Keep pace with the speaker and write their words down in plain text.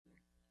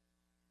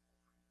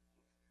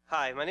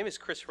Hi, my name is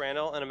Chris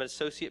Randle, and I'm an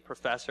associate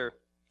professor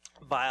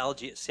of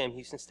biology at Sam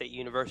Houston State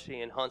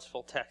University in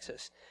Huntsville,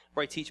 Texas,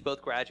 where I teach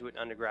both graduate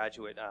and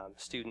undergraduate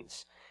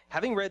students.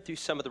 Having read through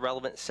some of the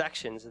relevant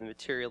sections of the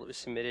material that was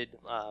submitted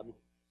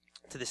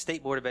to the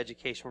State Board of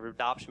Education for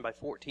adoption by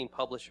 14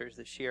 publishers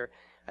this year,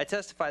 I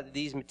testify that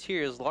these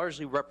materials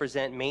largely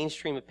represent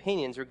mainstream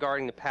opinions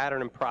regarding the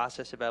pattern and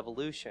process of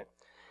evolution.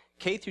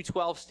 K through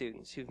 12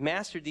 students who've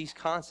mastered these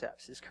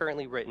concepts, as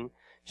currently written,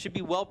 should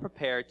be well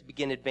prepared to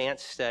begin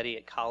advanced study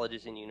at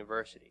colleges and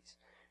universities.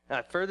 And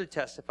I further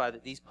testify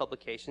that these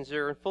publications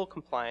are in full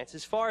compliance,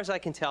 as far as I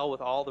can tell,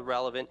 with all the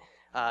relevant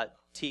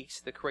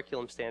TEKS, the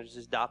curriculum standards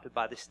adopted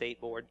by the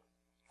State Board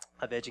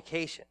of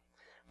Education.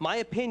 My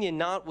opinion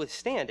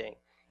notwithstanding,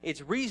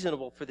 it's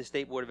reasonable for the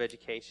State Board of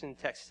Education,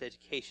 the Texas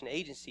Education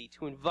Agency,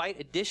 to invite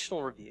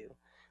additional review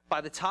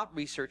by the top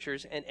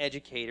researchers and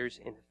educators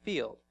in the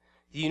field.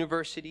 The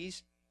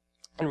universities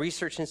and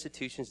research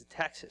institutions of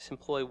Texas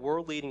employ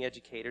world-leading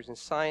educators and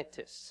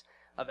scientists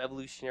of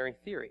evolutionary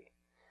theory.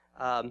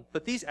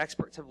 But these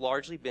experts have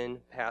largely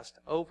been passed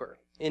over.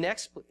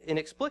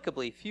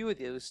 Inexplicably, few of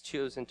those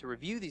chosen to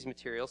review these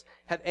materials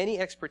have any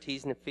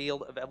expertise in the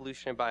field of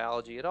evolutionary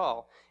biology at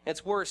all. And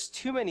it's worse,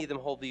 too many of them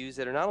hold views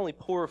that are not only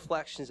poor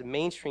reflections of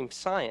mainstream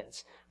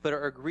science, but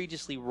are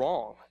egregiously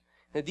wrong.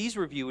 Now, these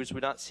reviewers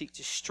would not seek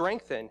to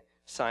strengthen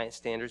science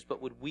standards,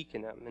 but would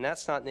weaken them. And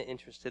that's not in the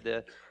interest of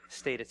the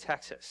state of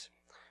Texas.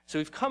 So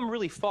we've come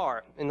really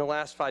far in the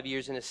last 5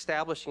 years in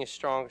establishing a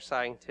strong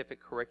scientific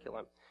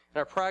curriculum. And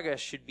our progress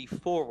should be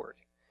forward.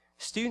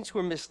 Students who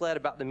are misled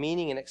about the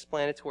meaning and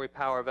explanatory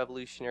power of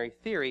evolutionary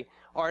theory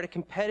are at a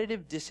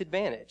competitive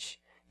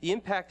disadvantage. The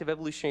impact of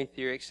evolutionary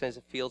theory extends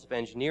to fields of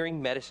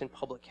engineering, medicine,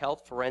 public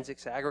health,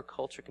 forensics,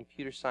 agriculture,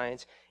 computer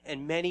science,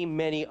 and many,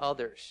 many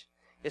others.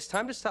 It's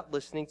time to stop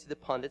listening to the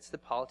pundits, the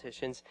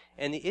politicians,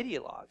 and the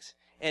ideologues.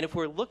 And if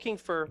we're looking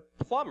for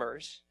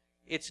plumbers,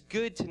 it's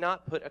good to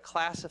not put a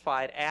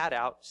classified ad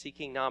out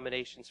seeking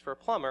nominations for a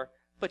plumber,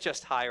 but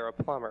just hire a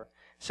plumber.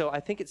 So I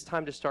think it's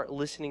time to start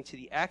listening to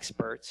the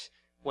experts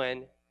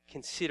when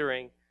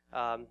considering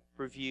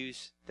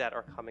reviews that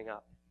are coming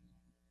up.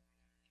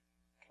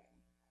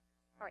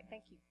 All right,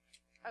 thank you.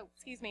 Oh,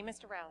 excuse me,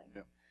 Mr. Rowley.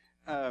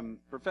 Yeah.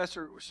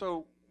 Professor,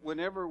 so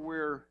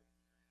whenever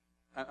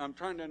I'm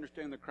trying to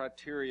understand the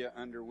criteria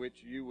under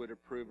which you would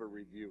approve a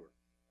reviewer,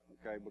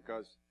 okay?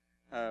 Because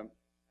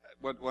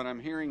what I'm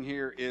hearing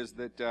here is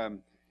that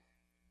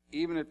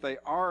even if they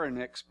are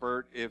an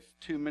expert, if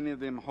too many of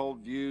them hold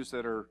views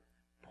that are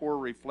poor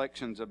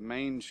reflections of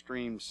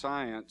mainstream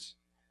science,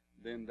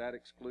 then that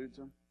excludes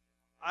them?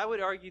 I would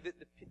argue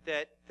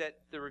that that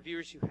the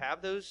reviewers who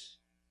have those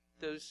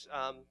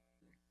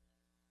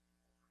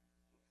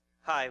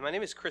Hi, my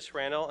name is Chris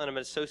Randle, and I'm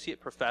an associate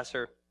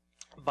professor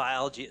of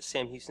biology at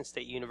Sam Houston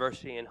State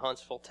University in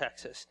Huntsville,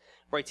 Texas,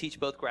 where I teach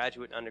both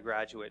graduate and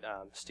undergraduate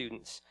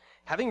students.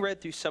 Having read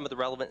through some of the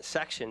relevant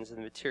sections of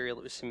the material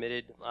that was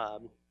submitted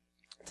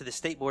to the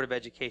State Board of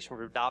Education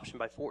for adoption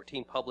by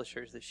 14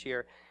 publishers this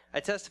year, I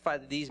testify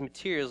that these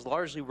materials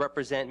largely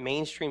represent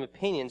mainstream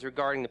opinions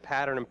regarding the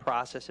pattern and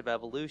process of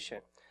evolution.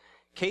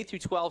 K through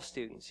 12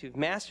 students who've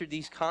mastered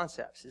these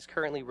concepts, as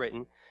currently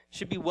written,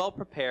 should be well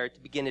prepared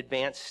to begin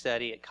advanced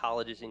study at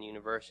colleges and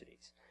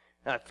universities.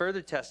 And I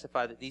further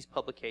testify that these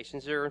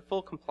publications are in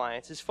full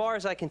compliance, as far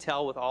as I can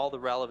tell, with all the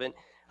relevant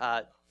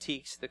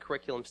TEKS, the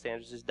curriculum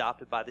standards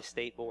adopted by the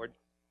State Board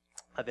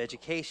of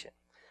Education.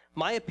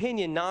 My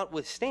opinion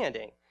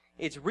notwithstanding,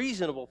 it's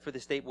reasonable for the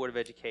State Board of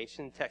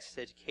Education, the Texas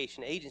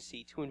Education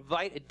Agency, to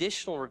invite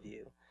additional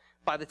review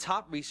by the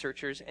top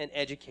researchers and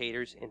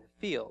educators in the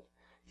field.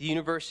 The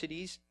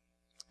universities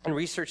and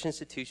research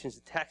institutions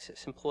of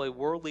Texas employ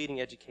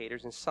world-leading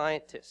educators and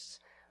scientists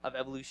of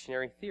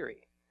evolutionary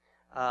theory.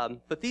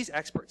 But these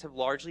experts have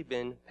largely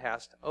been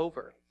passed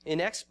over.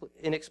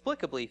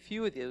 Inexplicably,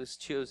 few of those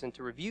chosen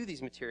to review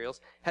these materials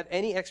have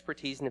any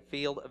expertise in the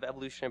field of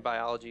evolutionary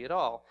biology at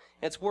all.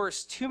 And it's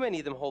worse, too many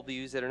of them hold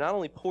views that are not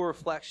only poor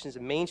reflections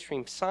of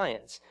mainstream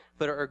science,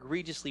 but are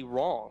egregiously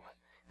wrong.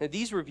 Now,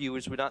 these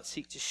reviewers would not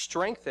seek to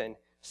strengthen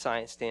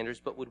science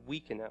standards, but would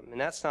weaken them. And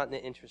that's not in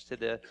the interest of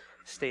the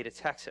state of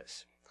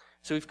Texas.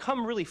 So we've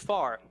come really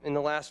far in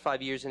the last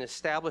 5 years in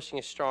establishing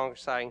a strong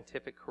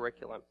scientific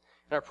curriculum.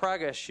 And our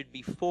progress should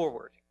be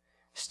forward.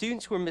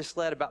 Students who are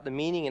misled about the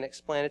meaning and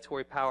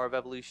explanatory power of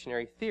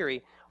evolutionary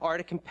theory are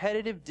at a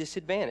competitive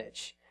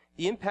disadvantage.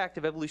 The impact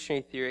of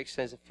evolutionary theory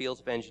extends to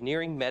fields of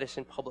engineering,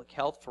 medicine, public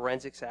health,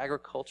 forensics,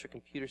 agriculture,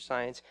 computer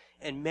science,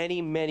 and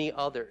many, many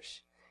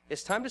others.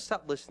 It's time to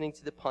stop listening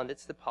to the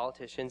pundits, the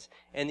politicians,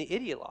 and the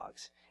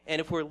ideologues.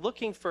 And if we're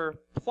looking for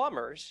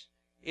plumbers,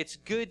 it's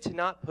good to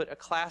not put a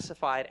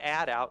classified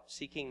ad out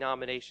seeking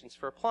nominations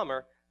for a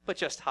plumber, but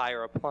just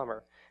hire a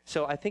plumber.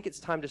 So I think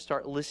it's time to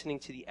start listening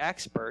to the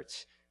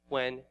experts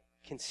when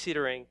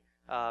considering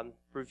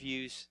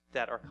reviews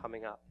that are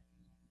coming up.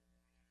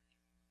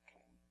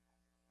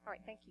 All right,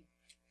 thank you.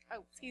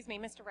 Oh, excuse me,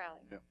 Mr.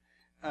 Rowley.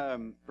 Yeah.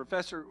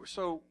 Professor,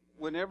 so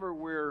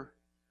whenever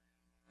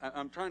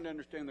I'm trying to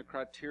understand the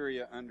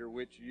criteria under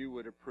which you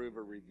would approve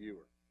a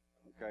reviewer,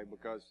 okay?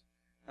 Because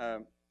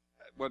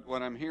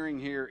what I'm hearing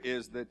here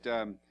is that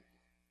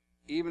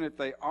even if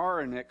they are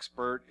an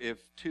expert,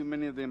 if too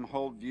many of them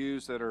hold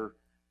views that are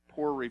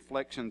poor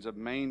reflections of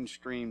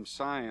mainstream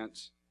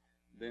science,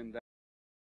 then